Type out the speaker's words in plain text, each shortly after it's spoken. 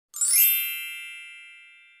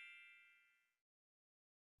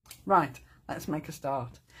Right, let's make a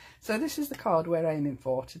start. So this is the card we're aiming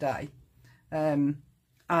for today.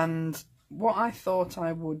 And what I thought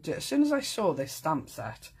I would do, as soon as I saw this stamp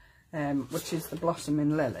set, which is the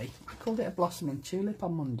Blossoming Lily, I called it a Blossoming Tulip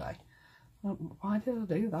on Monday. Why did I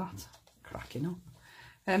do that? Cracking up.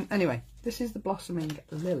 Anyway, this is the Blossoming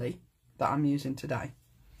Lily that I'm using today.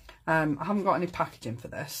 I haven't got any packaging for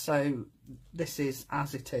this, so this is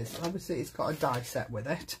as it is. Obviously it's got a die set with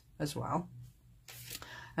it as well.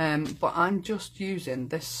 But I'm just using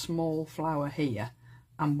this small flower here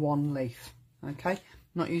and one leaf, okay?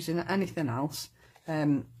 Not using anything else.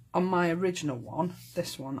 On my original one,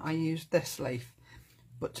 this one, I used this leaf.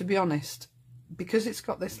 But to be honest, because it's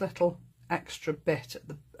got this little extra bit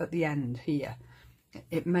at the end here,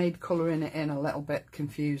 it made colouring it in a little bit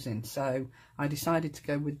confusing. So I decided to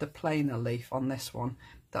go with the plainer leaf on this one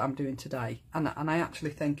that I'm doing today. And I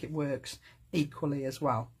actually think it works equally as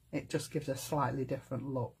well. It just gives a slightly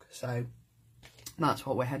different look. So that's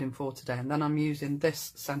what we're heading for today. And then I'm using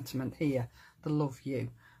this sentiment here, the Love You.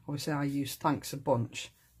 Obviously I use Thanks a Bunch,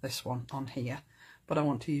 this one on here, but I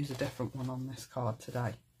want to use a different one on this card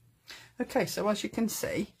today. Okay, so as you can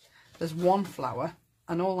see, there's one flower,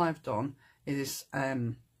 and all I've done is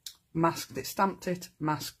masked it, stamped it,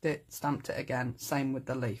 masked it, stamped it again, same with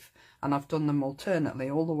the leaf. And I've done them alternately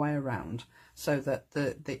all the way around, so that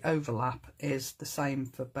the overlap is the same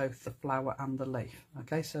for both the flower and the leaf.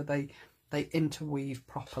 Okay, so they interweave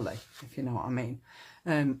properly, if you know what I mean.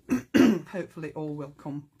 Hopefully all will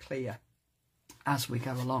come clear as we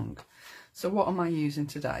go along. So what am I using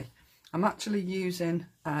today? I'm actually using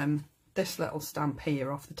this little stamp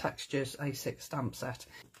here off the Textures A6 stamp set.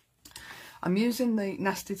 I'm using the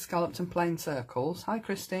Nested Scalloped and Plain Circles. Hi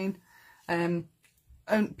Christine.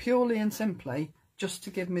 Purely and simply just to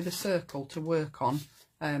give me the circle to work on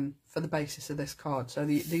for the basis of this card. So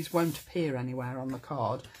these won't appear anywhere on the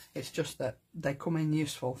card. It's just that they come in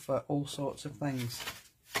useful for all sorts of things.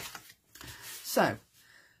 So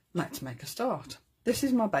let's make a start. This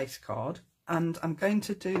is my base card, and I'm going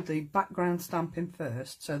to do the background stamping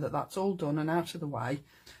first so that that's all done and out of the way.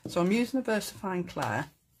 So I'm using a VersaFine Clair,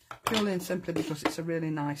 purely and simply because it's a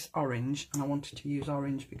really nice orange, and I wanted to use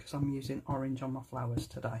orange because I'm using orange on my flowers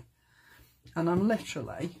today. And I'm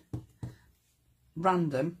literally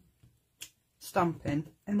random stamping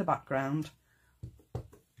in the background,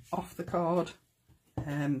 off the card,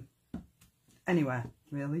 anywhere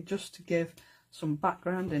really, just to give some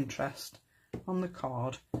background interest on the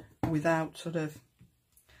card without sort of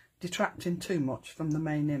detracting too much from the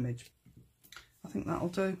main image. I think that'll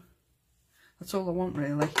do. That's all I want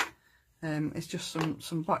really. It's just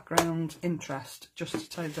some background interest,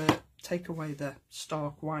 just to take away the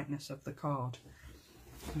stark whiteness of the card.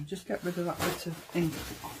 I'll just get rid of that bit of ink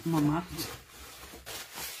off my mat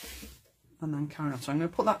and then carry on. So I'm going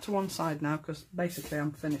to put that to one side now, because basically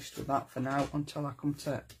I'm finished with that for now until I come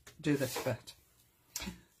to do this bit.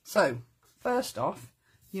 So first off,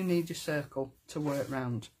 you need your circle to work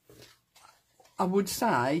round. I would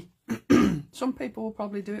say some people will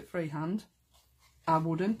probably do it freehand. I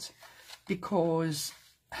wouldn't, because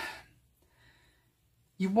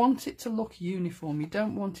you want it to look uniform. You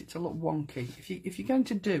don't want it to look wonky. If you're going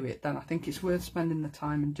to do it, then I think it's worth spending the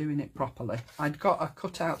time and doing it properly. I'd got a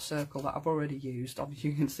cut-out circle that I've already used.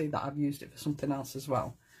 Obviously you can see that I've used it for something else as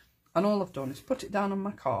well. And all I've done is put it down on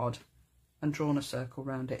my card and drawn a circle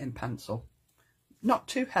around it in pencil. Not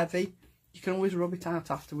too heavy. You can always rub it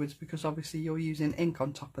out afterwards, because obviously you're using ink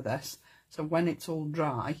on top of this. So when it's all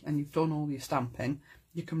dry and you've done all your stamping,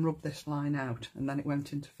 you can rub this line out and then it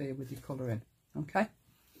won't interfere with your colouring. Okay?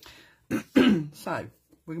 So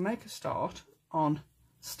we can make a start on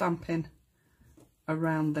stamping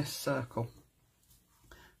around this circle.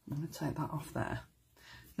 I'm going to take that off there.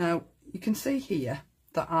 Now you can see here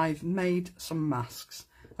that I've made some masks,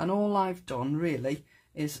 and all I've done really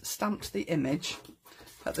is stamped the image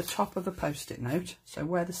at the top of the post-it note, so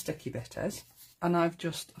where the sticky bit is, and I've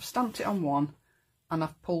stamped it on one, and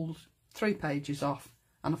I've pulled 3 pages off,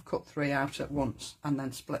 and I've cut 3 out at once and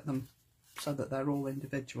then split them so that they're all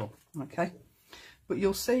individual. Okay, but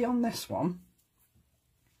you'll see on this one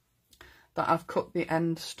that I've cut the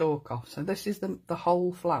end stalk off. So this is the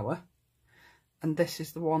whole flower, and this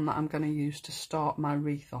is the one that I'm going to use to start my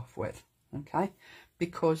wreath off with. Okay,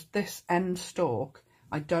 because this end stalk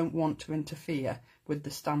I don't want to interfere with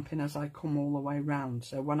the stamping as I come all the way round.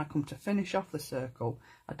 So when I come to finish off the circle,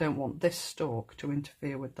 I don't want this stalk to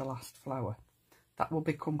interfere with the last flower. That will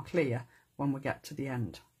become clear when we get to the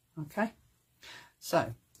end. Okay,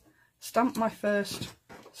 so stamp my first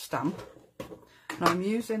stamp. Now I'm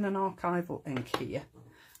using an archival ink here,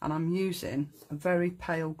 and I'm using a very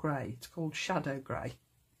pale grey. It's called Shadow Grey.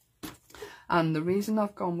 And the reason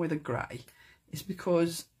I've gone with a grey is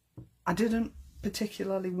because I didn't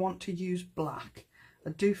particularly want to use black. I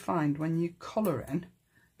do find when you colour in,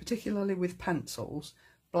 particularly with pencils,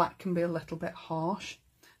 black can be a little bit harsh.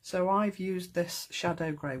 So I've used this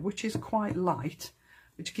shadow grey, which is quite light,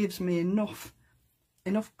 which gives me enough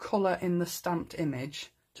colour in the stamped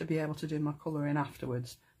image to be able to do my colouring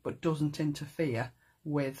afterwards, but doesn't interfere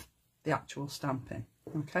with the actual stamping.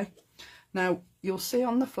 Okay, now you'll see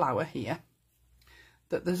on the flower here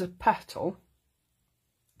that there's a petal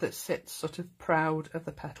that sits sort of proud of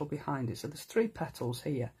the petal behind it. So there's 3 petals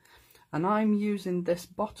here, and I'm using this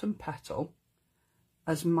bottom petal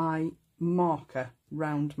as my marker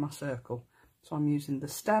round my circle. So I'm using the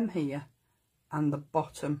stem here and the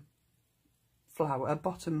bottom flower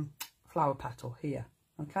petal here.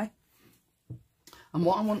 Okay, and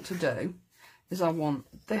what I want to do is I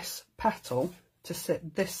want this petal to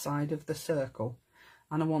sit this side of the circle,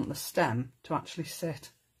 and I want the stem to actually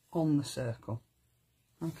sit on the circle.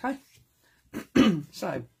 Okay,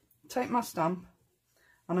 so take my stamp,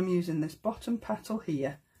 and I'm using this bottom petal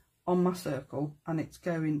here on my circle, and it's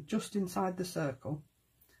going just inside the circle,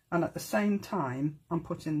 and at the same time I'm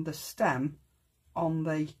putting the stem on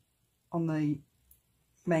the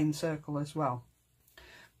main circle as well.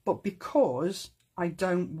 But because I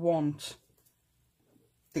don't want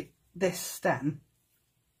this stem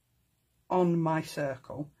on my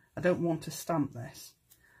circle, I don't want to stamp this,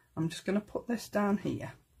 I'm just going to put this down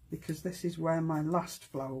here, because this is where my last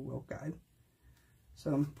flower will go.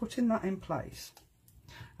 So I'm putting that in place,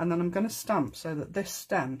 and then I'm going to stamp so that this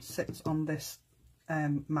stem sits on this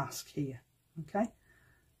mask here. Okay,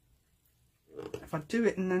 if I do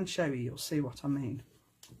it and then show you, you'll see what I mean.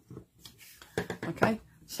 Okay,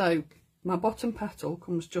 so my bottom petal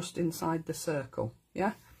comes just inside the circle,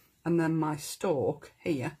 yeah, and then my stalk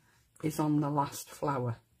here is on the last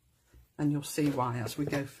flower, and you'll see why as we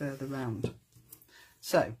go further round.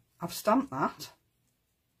 So I've stamped that,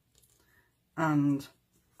 and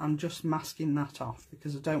I'm just masking that off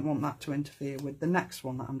because I don't want that to interfere with the next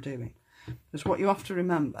one that I'm doing. Because what you have to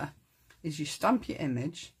remember is you stamp your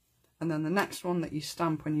image, and then the next one that you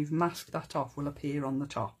stamp when you've masked that off will appear on the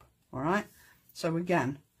top. All right, so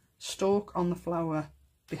again, stalk on the flower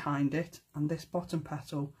behind it, and this bottom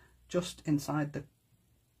petal just inside the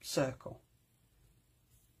circle.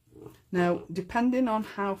 Now, depending on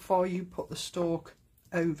how far you put the stalk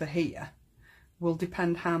over here will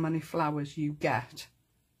depend how many flowers you get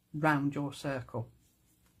round your circle,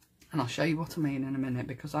 and I'll show you what I mean in a minute,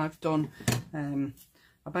 because I've done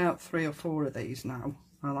about 3 or 4 of these now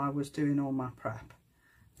while I was doing all my prep,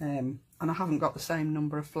 and I haven't got the same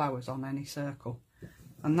number of flowers on any circle,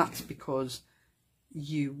 and that's because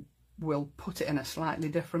you will put it in a slightly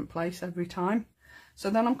different place every time. So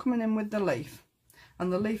then I'm coming in with the leaf,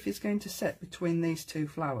 and the leaf is going to sit between these 2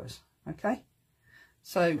 flowers. Okay,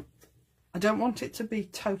 so I don't want it to be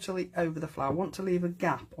totally over the flower. I want to leave a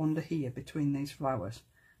gap under here between these flowers,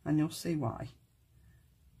 and you'll see why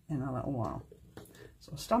in a little while.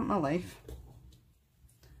 So I'll stamp my leaf,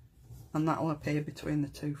 and that will appear between the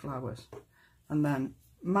 2 flowers, and then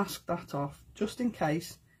mask that off just in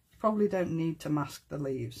case. You probably don't need to mask the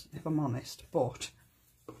leaves, if I'm honest, but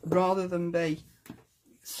rather than be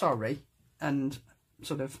sorry and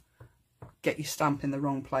sort of get your stamp in the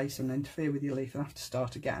wrong place and interfere with your leaf and have to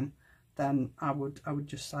start again, then I would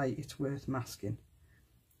just say it's worth masking.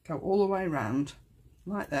 Go all the way around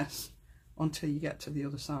like this until you get to the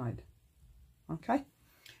other side. Okay,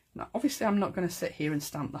 now obviously I'm not going to sit here and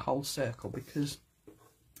stamp the whole circle because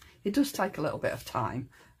it does take a little bit of time,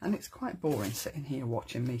 and it's quite boring sitting here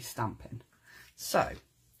watching me stamping. So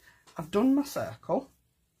I've done my circle,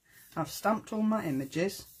 I've stamped all my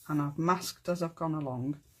images, and I've masked as I've gone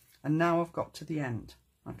along, and now I've got to the end.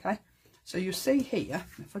 Okay, so you see here,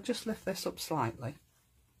 if I just lift this up slightly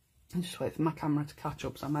and just wait for my camera to catch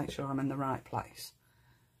up so I make sure I'm in the right place.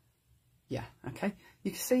 Yeah, okay,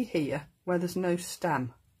 you can see here where there's no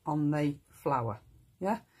stem on the flower,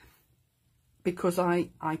 yeah, because I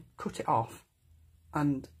cut it off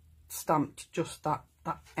and stamped just that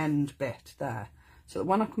end bit there, so that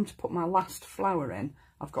when I come to put my last flower in,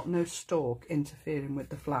 I've got no stalk interfering with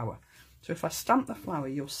the flower. So if I stamp the flower,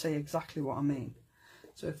 you'll see exactly what I mean.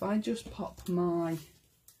 So if I just pop my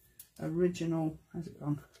original, how's it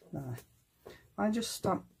gone? There. I just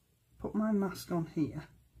put my mask on here.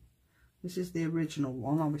 This is the original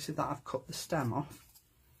one, obviously that I've cut the stem off.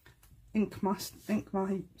 Ink my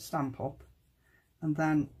stamp up, and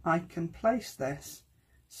then I can place this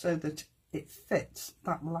so that it fits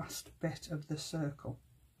that last bit of the circle.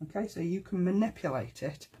 Okay, so you can manipulate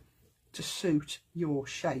it to suit your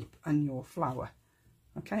shape and your flower.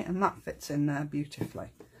 okay, and that fits in there beautifully.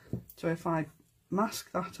 So if I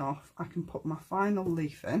mask that off, I can put my final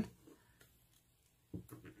leaf in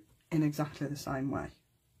exactly the same way,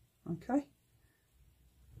 okay,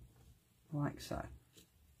 like so.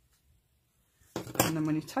 And then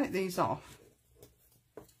when you take these off,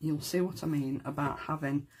 you'll see what I mean about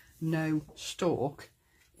having no stalk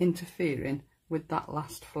interfering with that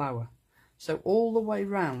last flower. So all the way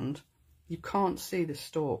round, you can't see the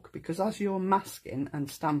stalk, because as you're masking and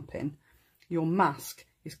stamping, your mask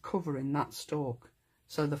is covering that stalk.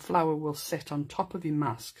 So the flower will sit on top of your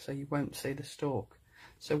mask, so you won't see the stalk.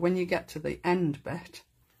 So when you get to the end bit,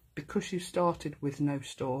 because you started with no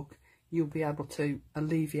stalk, you'll be able to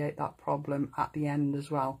alleviate that problem at the end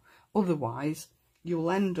as well. Otherwise,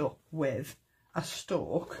 you'll end up with a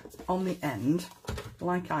stalk on the end,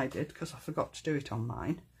 like I did, because I forgot to do it on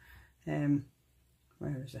mine.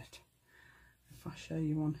 Where is it? If I show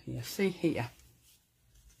you on here, see here,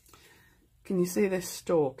 can you see this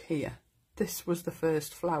stalk here? This was the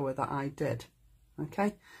first flower that I did,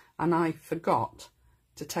 okay, and I forgot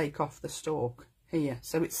to take off the stalk here,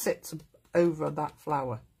 so it sits over that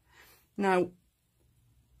flower. Now,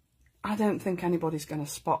 I don't think anybody's going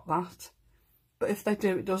to spot that, but if they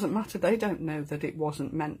do, it doesn't matter. They don't know that it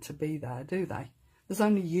wasn't meant to be there, do they? There's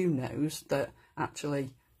only you knows that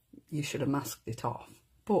actually you should have masked it off,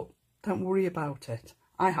 but don't worry about it.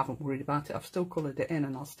 I haven't worried about it. I've still coloured it in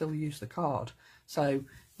and I'll still use the card. So,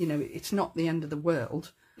 you know, it's not the end of the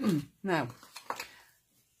world. Now,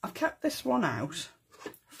 I've kept this one out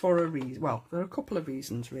for a reason. Well, there are a couple of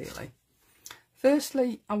reasons, really.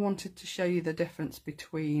 Firstly, I wanted to show you the difference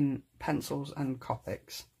between pencils and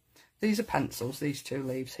Copics. These are pencils, these two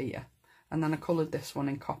leaves here. And then I coloured this one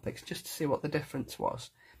in Copics just to see what the difference was.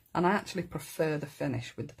 And I actually prefer the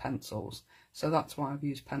finish with the pencils. So that's why I've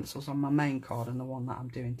used pencils on my main card and the one that I'm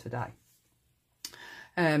doing today.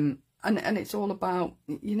 And it's all about,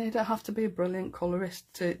 you know, you don't have to be a brilliant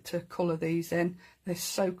colourist to colour these in. They're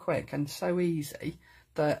so quick and so easy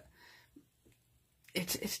that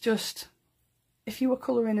it's just, if you were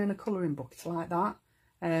colouring in a colouring book, it's like that.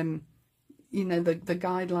 You know, the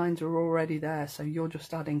guidelines are already there, so you're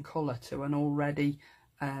just adding colour to an already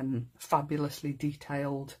fabulously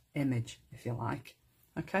detailed image, if you like.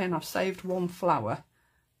 Okay, and I've saved one flower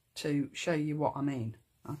to show you what I mean,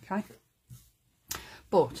 okay?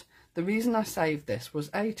 But the reason I saved this was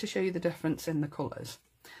A, to show you the difference in the colours,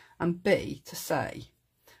 and B, to say,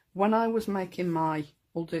 when I was making my,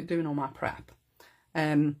 doing all my prep,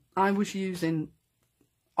 I was using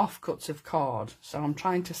offcuts of card, so I'm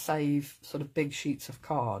trying to save sort of big sheets of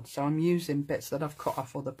card, so I'm using bits that I've cut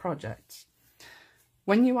off other projects.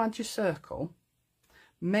 When you add your circle,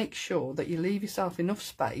 make sure that you leave yourself enough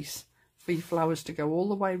space for your flowers to go all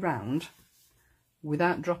the way round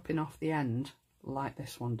without dropping off the end like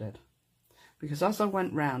this one did. Because as I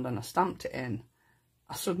went round and I stamped it in,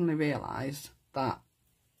 I suddenly realised that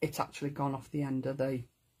it's actually gone off the end of the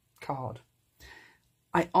card.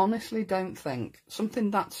 I honestly don't think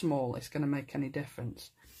something that small is going to make any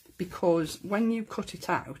difference, because when you cut it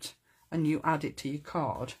out and you add it to your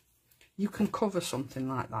card, you can cover something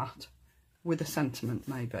like that with a sentiment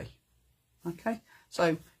maybe. Okay,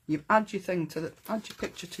 so you add your thing to add your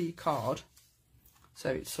picture to your card, so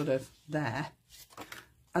it's sort of there,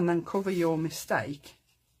 and then cover your mistake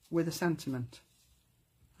with a sentiment.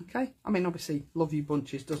 Okay, I mean, obviously love you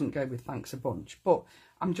bunches doesn't go with thanks a bunch, but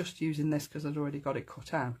I'm just using this because I'd already got it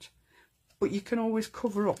cut out. But you can always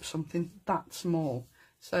cover up something that small,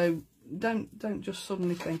 so don't just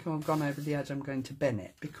suddenly think, oh, I've gone over the edge, I'm going to bin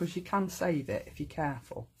it, because you can save it if you're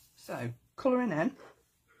careful. So colouring in,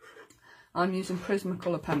 I'm using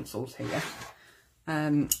Prismacolor pencils here,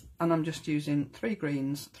 and I'm just using 3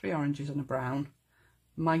 greens, 3 oranges and a brown,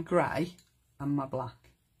 my grey and my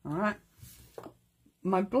black. All right,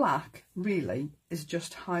 my black really is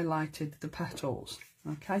just highlighted the petals.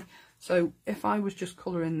 Okay, so if I was just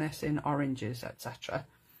colouring this in oranges, etc.,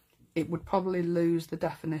 it would probably lose the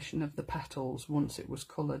definition of the petals once it was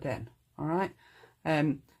coloured in. All right,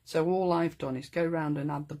 so all I've done is go round and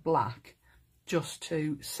add the black just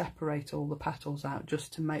to separate all the petals out,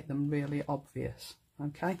 just to make them really obvious.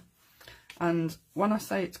 Okay, and when I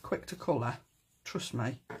say it's quick to colour, trust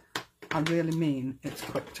me, I really mean it's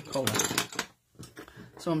quick to colour.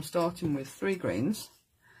 So I'm starting with 3 greens,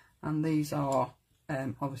 and these are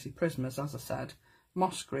obviously Prismas, as I said,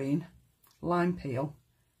 moss green, lime peel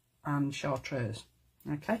and chartreuse.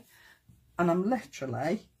 Okay, and I'm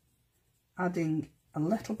literally adding a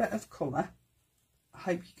little bit of colour. I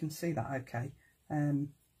hope you can see that okay.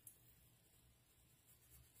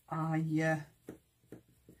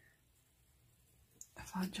 If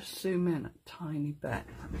if I just zoom in a tiny bit,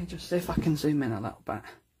 let me just see if I can zoom in a little bit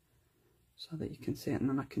so that you can see it, and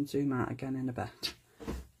then I can zoom out again in a bit.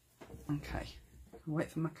 Okay, I'll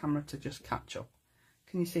wait for my camera to just catch up.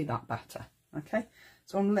 Can you see that better? Okay,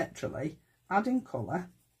 so I'm literally adding colour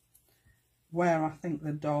where I think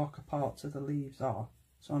the darker parts of the leaves are.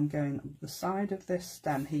 So I'm going up the side of this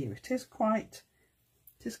stem here. It is quite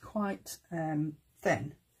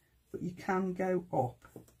thin, but you can go up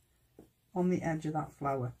on the edge of that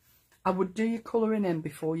flower. I would do your colouring in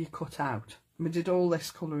before you cut out. I did all this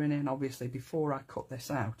colouring in obviously before I cut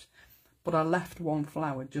this out, but I left one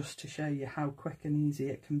flower just to show you how quick and easy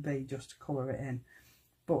it can be just to colour it in.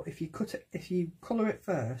 But if you colour it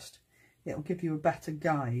first, it'll give you a better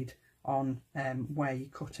guide on where you're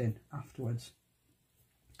cutting afterwards.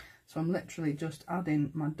 So I'm literally just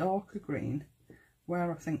adding my darker green where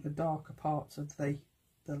I think the darker parts of the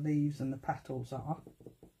leaves and the petals are.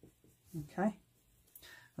 Okay,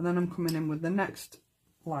 and then I'm coming in with the next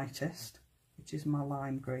lightest, which is my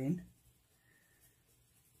lime green,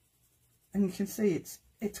 and you can see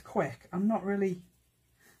it's quick. I'm not really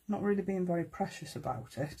being very precious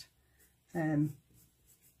about it. I'm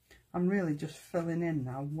really just filling in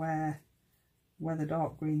now where the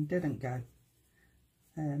dark green didn't go.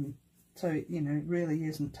 So you know, it really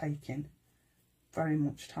isn't taking very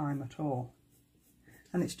much time at all,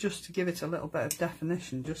 and it's just to give it a little bit of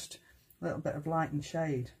definition, just a little bit of light and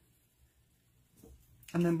shade.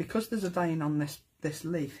 And then because there's a vein on this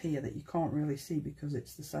leaf here that you can't really see because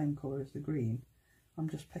it's the same colour as the green, I'm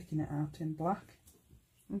just picking it out in black.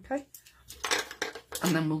 Okay,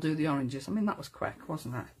 and then we'll do the oranges. I mean, that was quick,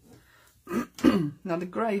 wasn't it? Now the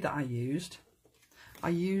grey that I used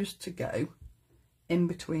to go in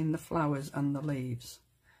between the flowers and the leaves,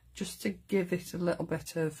 just to give it a little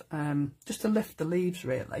bit of just to lift the leaves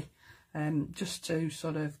really, just to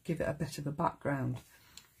sort of give it a bit of a background.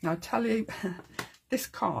 Now I tell you, this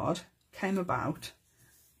card came about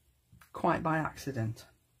quite by accident,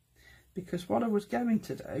 because what I was going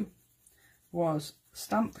to do was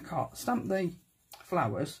stamp the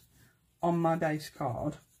flowers on my base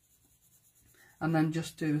card, and then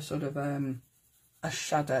just do a sort of a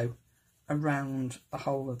shadow around the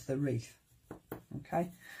whole of the wreath.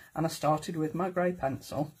 Okay, and I started with my grey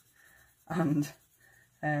pencil, and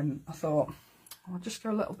I thought, I'll just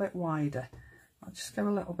go a little bit wider.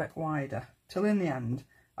 Till in the end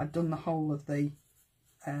I'd done the whole of the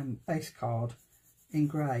base card in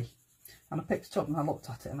grey, and I picked it up and I looked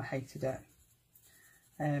at it and I hated it.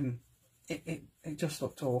 It just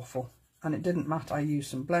looked awful, and it didn't matter. I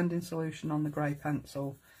used some blending solution on the grey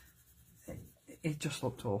pencil. It just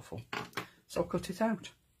looked awful, so I cut it out.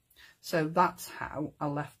 So that's how I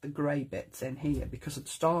left the grey bits in here, because I'd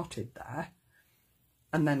started there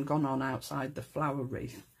and then gone on outside the flower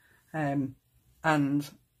wreath. And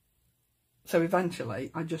so eventually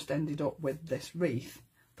I just ended up with this wreath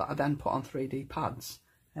that I then put on 3D pads.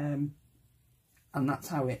 And that's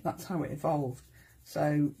how it evolved.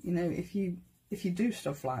 So, you know, if you do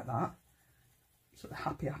stuff like that, sort of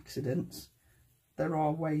happy accidents, there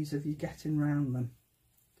are ways of you getting around them.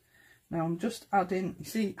 Now I'm just adding, you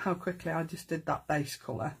see how quickly I just did that base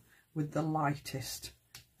colour with the lightest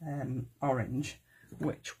orange,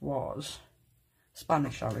 which was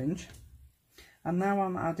Spanish orange. And now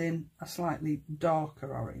I'm adding a slightly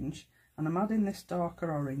darker orange, and I'm adding this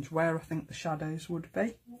darker orange where I think the shadows would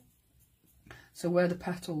be. So where the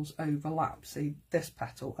petals overlap, see this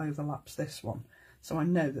petal overlaps this one, so I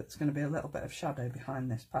know that there's going to be a little bit of shadow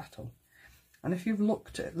behind this petal. And if you've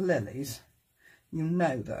looked at lilies, you'll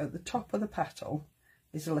know that at the top of the petal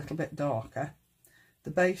is a little bit darker,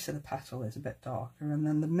 the base of the petal is a bit darker, and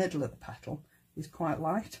then the middle of the petal is quite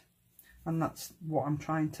light. And that's what I'm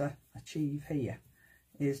trying to achieve here,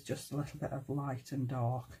 is just a little bit of light and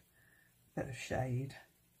dark, bit of shade.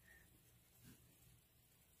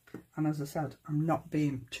 And as I said, I'm not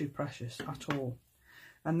being too precious at all.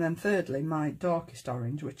 And then thirdly, my darkest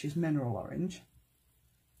orange, which is mineral orange.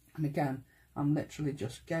 And again, I'm literally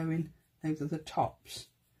just going over the tops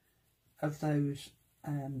of those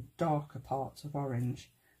darker parts of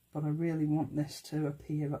orange, but I really want this to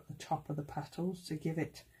appear at the top of the petals to give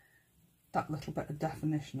it that little bit of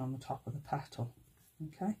definition on the top of the petal.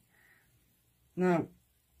 Okay, now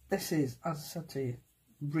this is, as I said to you,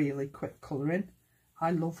 really quick colouring.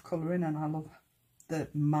 I love colouring, and I love the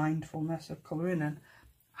mindfulness of colouring and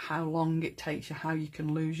how long it takes you, how you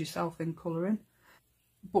can lose yourself in colouring.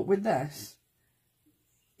 But with this,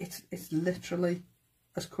 it's literally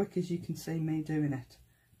as quick as you can see me doing it.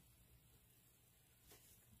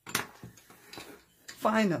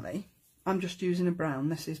 Finally, I'm just using a brown.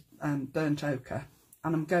 This is burnt ochre,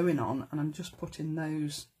 and I'm going on and I'm just putting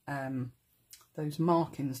those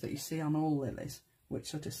markings that you see on all lilies, which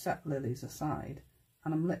sort of set lilies aside,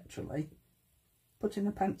 and I'm literally putting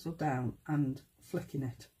a pencil down and flicking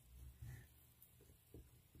it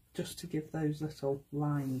just to give those little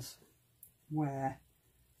lines where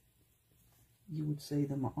you would see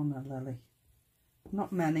them on a lily.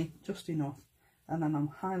 Not many, just enough, and then I'm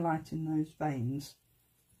highlighting those veins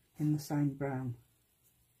in the same brown.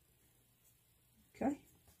 Okay,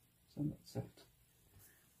 so that's it.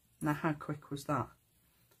 Now how quick was that?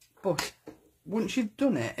 But once you've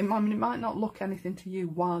done it, it might not look anything to you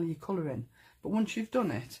while you're colouring, but once you've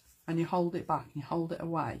done it and you hold it back and you hold it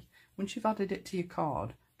away, once you've added it to your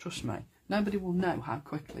card, trust me, nobody will know how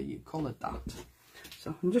quickly you coloured that.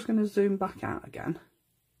 So I'm just going to zoom back out again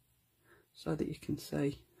so that you can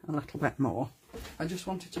see a little bit more. I just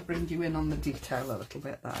wanted to bring you in on the detail a little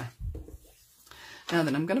bit there. Now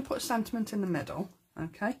then, I'm going to put a sentiment in the middle,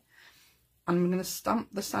 okay? And I'm going to stamp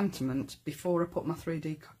the sentiment before I put my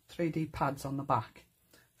 3D pads on the back,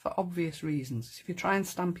 for obvious reasons. If you try and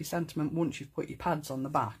stamp your sentiment once you've put your pads on the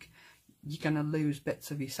back, you're going to lose bits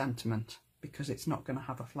of your sentiment because it's not going to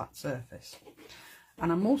have a flat surface.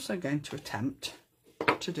 And I'm also going to attempt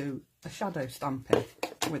to do a shadow stamping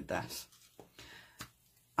with this.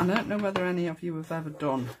 I don't know whether any of you have ever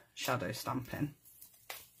done shadow stamping,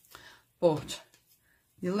 but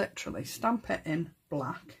you literally stamp it in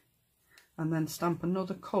black and then stamp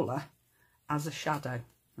another colour as a shadow,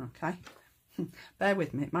 okay? Bear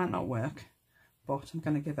with me, it might not work, but I'm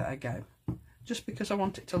going to give it a go, just because I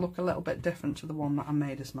want it to look a little bit different to the one that I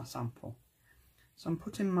made as my sample. So I'm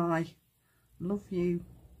putting my Love You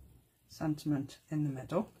sentiment in the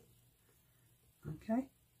middle, okay?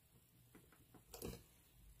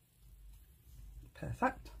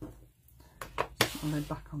 Perfect. I'll lay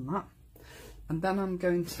back on that, and then I'm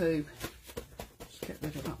going to just get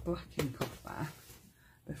rid of that black ink off there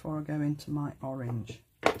before I go into my orange.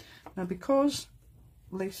 Now, because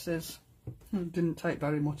Lisa's didn't take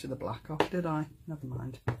very much of the black off, did I? Never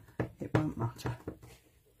mind, it won't matter.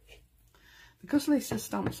 Because Lisa's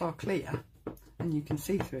stamps are clear and you can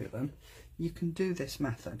see through them, you can do this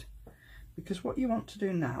method. Because what you want to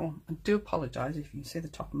do now, I do apologise if you can see the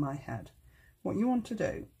top of my head, what you want to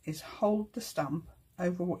do is hold the stamp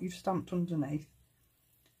over what you've stamped underneath,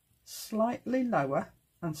 slightly lower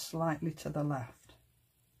and slightly to the left,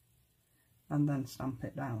 and then stamp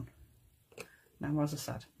it down. Now, as I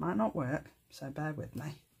said, might not work, so bear with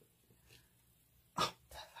me. Oh,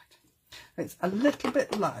 perfect. It's a little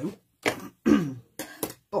bit low,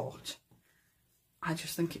 but I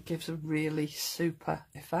just think it gives a really super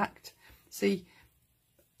effect. See,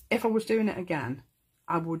 if I was doing it again,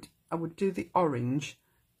 I would do the orange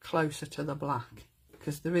closer to the black,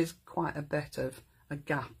 because there is quite a bit of a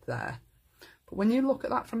gap there. But when you look at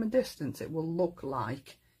that from a distance, it will look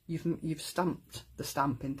like you've stamped the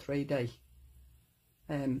stamp in 3D.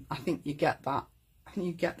 I think you get that. I think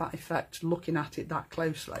you get that effect looking at it that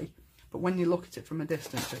closely. But when you look at it from a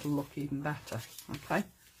distance, it'll look even better. Okay.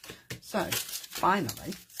 So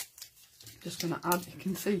finally, just going to add. You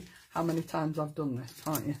can see how many times I've done this,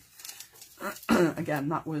 can't you? Again,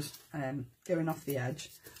 that was going off the edge,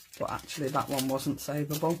 but actually that one wasn't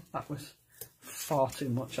savable. That was far too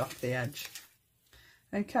much off the edge.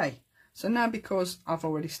 Okay, so now because I've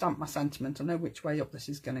already stamped my sentiment, I know which way up this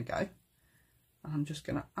is going to go. And I'm just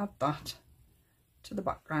going to add that to the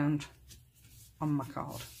background on my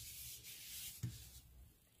card.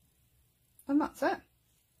 And that's it.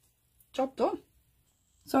 Job done.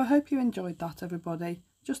 So I hope you enjoyed that, everybody.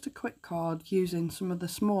 Just a quick card using some of the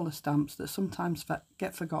smaller stamps that sometimes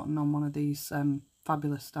get forgotten on one of these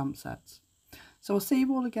fabulous stamp sets. So I'll see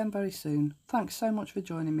you all again very soon. Thanks so much for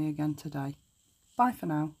joining me again today. Bye for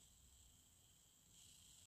now.